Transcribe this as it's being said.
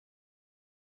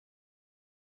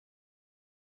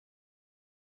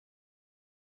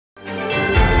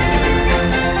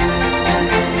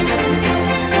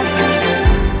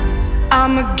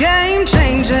game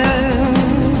changer.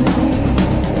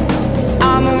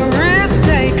 I'm a risk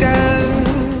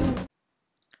taker.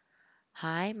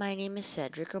 Hi, my name is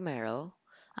Cedric Romero.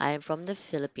 I am from the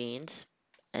Philippines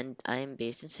and I am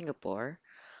based in Singapore.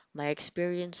 My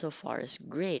experience so far is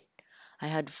great. I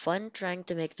had fun trying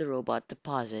to make the robot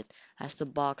deposit as the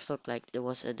box looked like it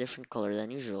was a different color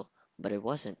than usual, but it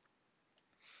wasn't.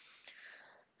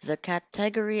 The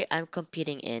category I'm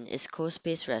competing in is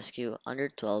CoSpace Rescue Under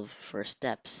 12 First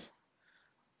Steps.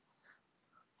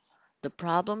 The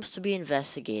problems to be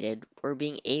investigated were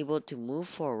being able to move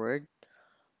forward,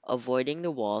 avoiding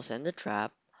the walls and the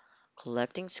trap,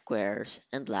 collecting squares,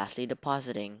 and lastly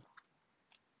depositing.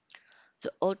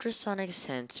 The ultrasonic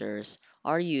sensors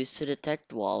are used to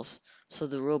detect walls so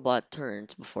the robot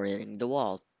turns before hitting the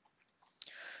wall.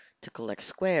 To collect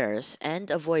squares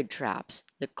and avoid traps,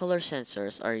 the color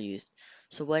sensors are used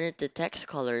so when it detects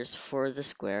colors for the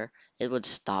square, it would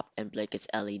stop and blink its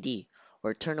LED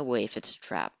or turn away if it's a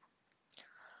trap.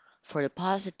 For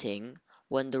depositing,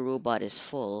 when the robot is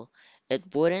full,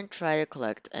 it wouldn't try to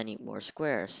collect any more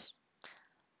squares.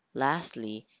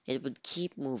 Lastly, it would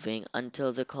keep moving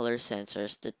until the color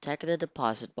sensors detect the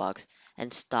deposit box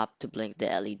and stop to blink the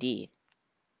LED.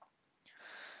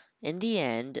 In the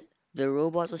end, the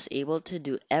robot was able to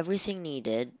do everything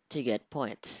needed to get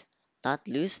points, not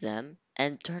lose them,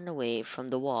 and turn away from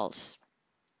the walls.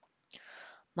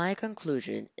 My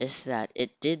conclusion is that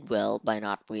it did well by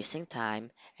not wasting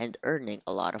time and earning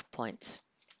a lot of points.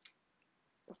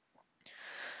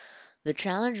 The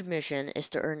challenge mission is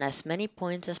to earn as many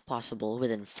points as possible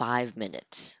within 5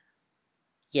 minutes.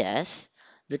 Yes,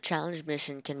 the challenge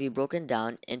mission can be broken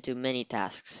down into mini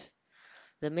tasks.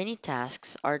 The mini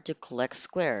tasks are to collect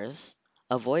squares,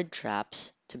 avoid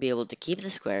traps to be able to keep the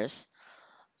squares,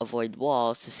 avoid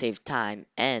walls to save time,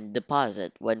 and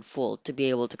deposit when full to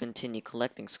be able to continue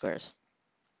collecting squares.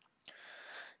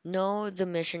 No, the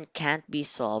mission can't be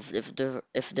solved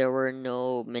if there were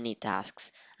no mini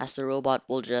tasks, as the robot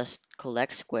will just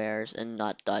collect squares and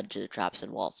not dodge the traps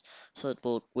and walls, so it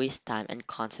will waste time and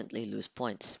constantly lose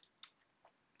points.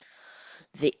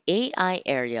 The AI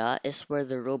area is where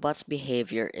the robot's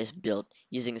behavior is built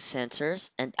using sensors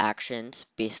and actions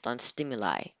based on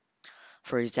stimuli.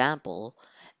 For example,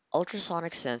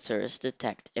 ultrasonic sensors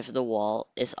detect if the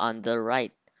wall is on the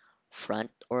right,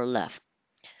 front, or left.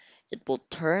 It will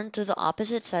turn to the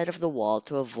opposite side of the wall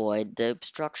to avoid the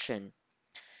obstruction.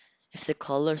 If the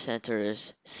color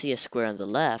sensors see a square on the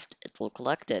left, it will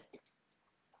collect it.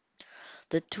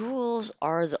 The tools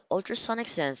are the ultrasonic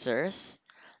sensors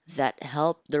that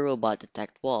help the robot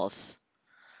detect walls.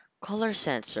 Color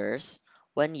sensors,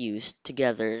 when used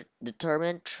together,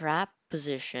 determine trap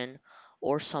position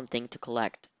or something to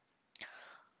collect.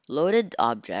 Loaded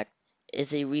object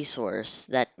is a resource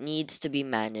that needs to be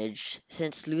managed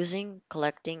since losing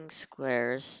collected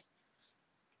squares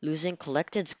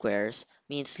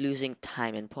means losing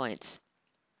time and points.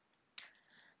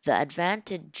 The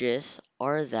advantages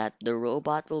are that the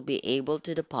robot will be able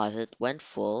to deposit when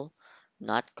full,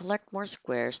 not collect more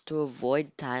squares to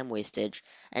avoid time wastage,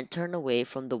 and turn away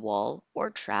from the wall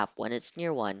or trap when it's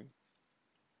near one.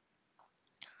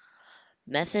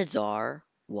 Methods are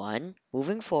 1.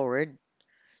 Moving forward,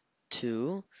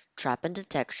 2. Trap and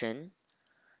detection,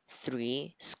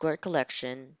 3. Square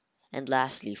collection, and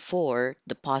lastly 4.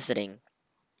 Depositing.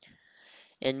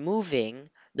 In moving,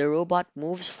 the robot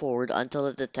moves forward until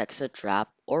it detects a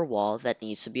trap or wall that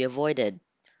needs to be avoided.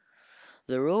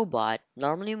 The robot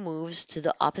normally moves to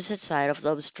the opposite side of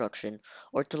the obstruction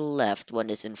or to the left when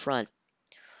it's in front.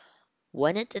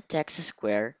 When it detects a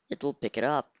square, it will pick it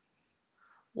up.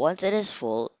 Once it is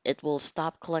full, it will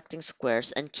stop collecting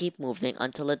squares and keep moving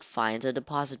until it finds a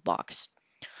deposit box.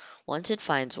 Once it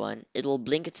finds one, it will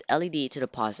blink its LED to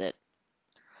deposit.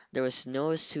 There was no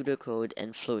pseudocode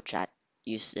and flowchart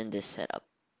used in this setup.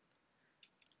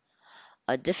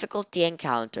 A difficulty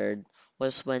encountered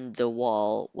was when the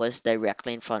wall was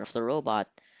directly in front of the robot.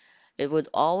 It would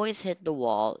always hit the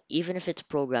wall even if it's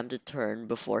programmed to turn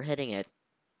before hitting it.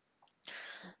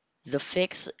 The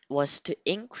fix was to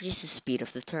increase the speed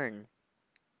of the turn.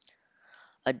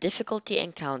 A difficulty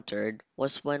encountered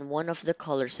was when one of the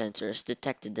color sensors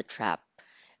detected the trap.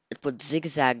 It would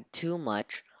zigzag too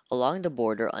much along the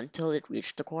border until it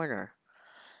reached the corner.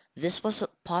 This was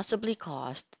possibly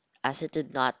caused as it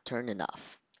did not turn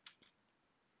enough.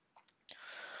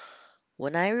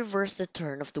 When I reversed the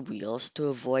turn of the wheels to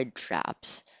avoid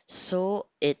traps, so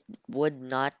it would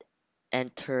not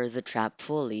enter the trap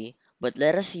fully, but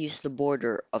let us use the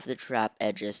border of the trap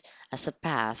edges as a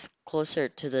path closer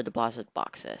to the deposit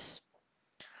boxes.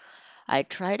 I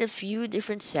tried a few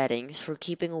different settings for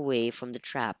keeping away from the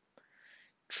trap.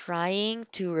 trying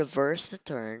to reverse the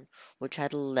turn, which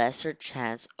had a lesser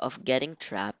chance of getting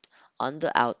trapped on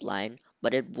the outline,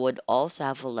 but it would also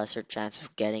have a lesser chance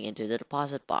of getting into the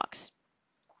deposit box.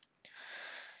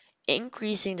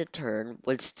 Increasing the turn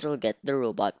would still get the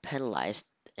robot penalized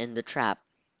in the trap.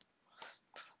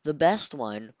 The best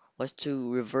one was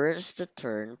to reverse the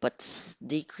turn but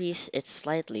decrease it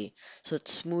slightly so it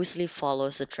smoothly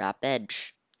follows the trap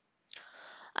edge.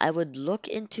 I would look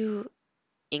into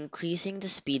increasing the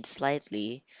speed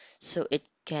slightly so it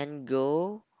can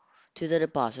go to the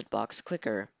deposit box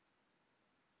quicker.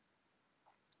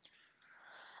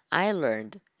 I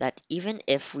learned that even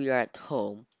if we are at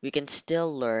home, we can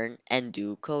still learn and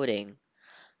do coding.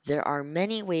 There are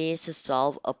many ways to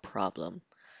solve a problem.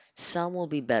 Some will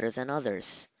be better than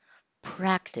others.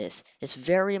 Practice is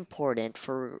very important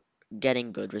for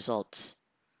getting good results.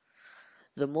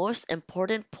 The most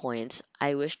important points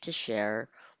I wish to share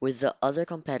with the other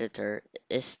competitor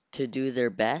is to do their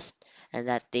best and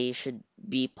that they should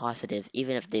be positive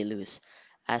even if they lose,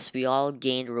 as we all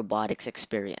gained robotics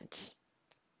experience.